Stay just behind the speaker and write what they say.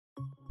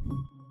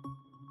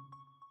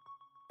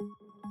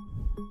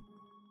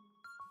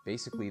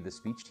Basically, the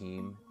speech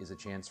team is a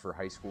chance for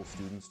high school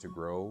students to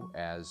grow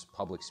as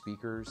public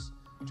speakers,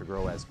 to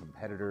grow as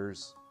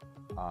competitors,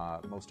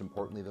 most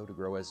importantly though, to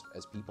grow as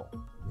people.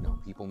 You know,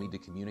 people need to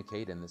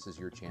communicate, and this is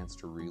your chance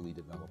to really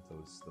develop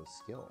those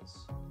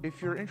skills.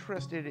 If you're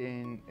interested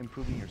in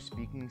improving your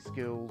speaking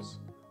skills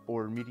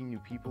or meeting new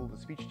people, the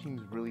speech team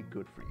is really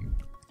good for you.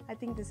 I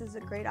think this is a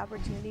great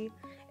opportunity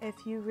if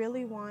you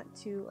really want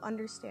to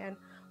understand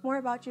more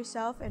about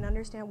yourself and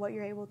understand what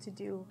you're able to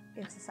do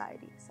in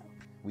society.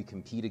 We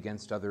compete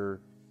against other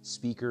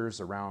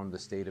speakers around the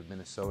state of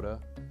Minnesota,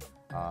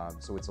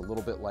 so it's a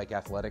little bit like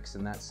athletics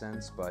in that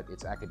sense, but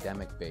it's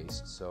academic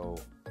based. So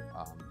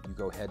you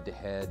go head to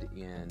head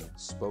in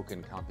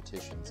spoken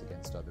competitions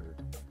against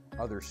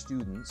other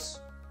students.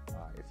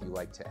 If you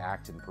like to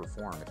act and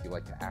perform, if you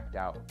like to act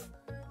out,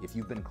 if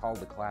you've been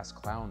called a class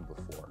clown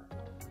before,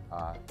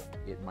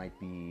 it might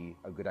be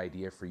a good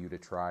idea for you to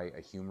try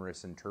a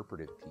humorous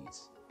interpretive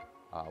piece.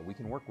 We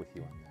can work with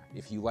you on that.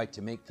 If you like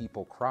to make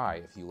people cry,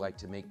 if you like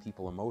to make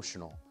people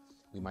emotional,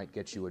 we might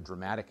get you a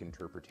dramatic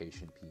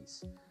interpretation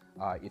piece.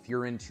 If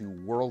you're into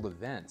world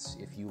events,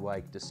 if you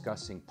like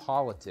discussing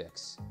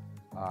politics,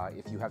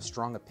 if you have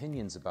strong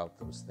opinions about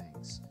those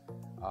things,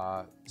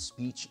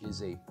 speech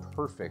is a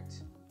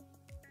perfect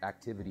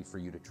activity for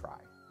you to try.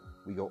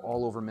 We go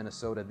all over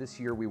Minnesota. This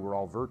year we were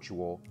all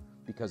virtual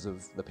because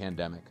of the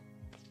pandemic.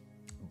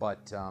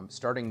 But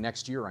starting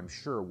next year, I'm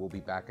sure we'll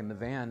be back in the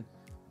van,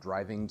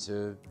 driving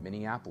to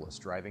Minneapolis,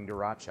 driving to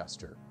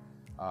Rochester,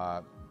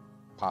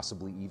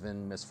 possibly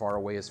even as far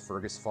away as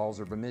Fergus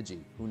Falls or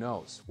Bemidji. Who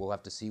knows? We'll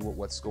have to see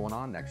what's going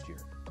on next year.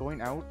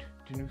 Going out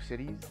to new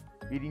cities,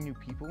 meeting new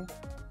people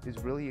is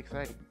really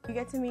exciting. You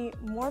get to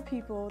meet more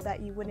people that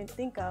you wouldn't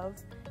think of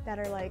that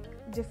are like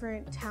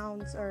different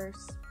towns or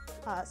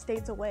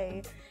states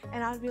away,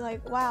 and I'd be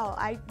like, wow,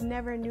 I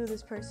never knew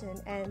this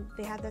person, and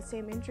they have that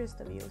same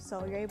interest of you,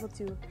 so you're able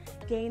to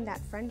gain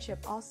that friendship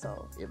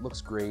also. It looks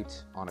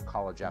great on a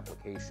college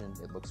application,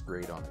 it looks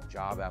great on a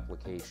job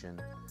application.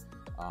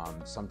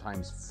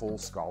 Sometimes full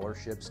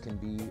scholarships can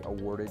be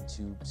awarded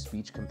to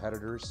speech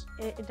competitors.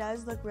 It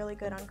does look really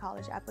good on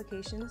college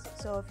applications,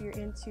 so if you're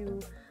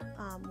into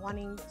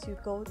wanting to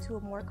go to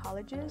more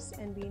colleges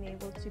and being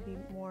able to be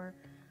more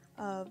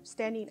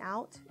standing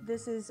out,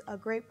 this is a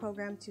great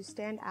program to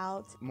stand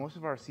out. Most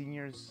of our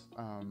seniors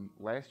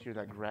last year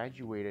that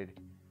graduated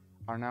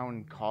are now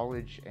in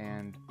college,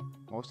 and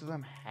most of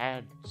them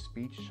had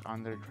speech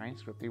on their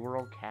transcript. They were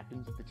all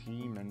captains of the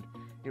team, and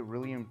it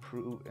really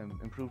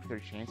improved their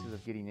chances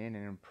of getting in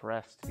and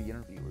impressed the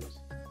interviewers.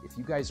 If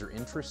you guys are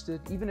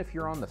interested, even if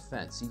you're on the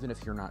fence, even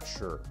if you're not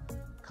sure,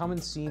 come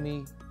and see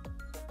me.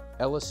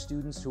 Ellis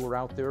students who are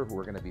out there who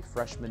are going to be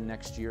freshmen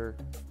next year,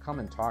 come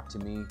and talk to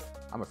me.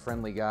 I'm a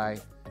friendly guy.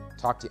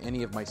 Talk to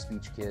any of my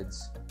speech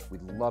kids.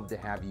 We'd love to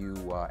have you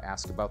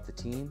ask about the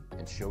team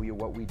and show you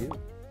what we do.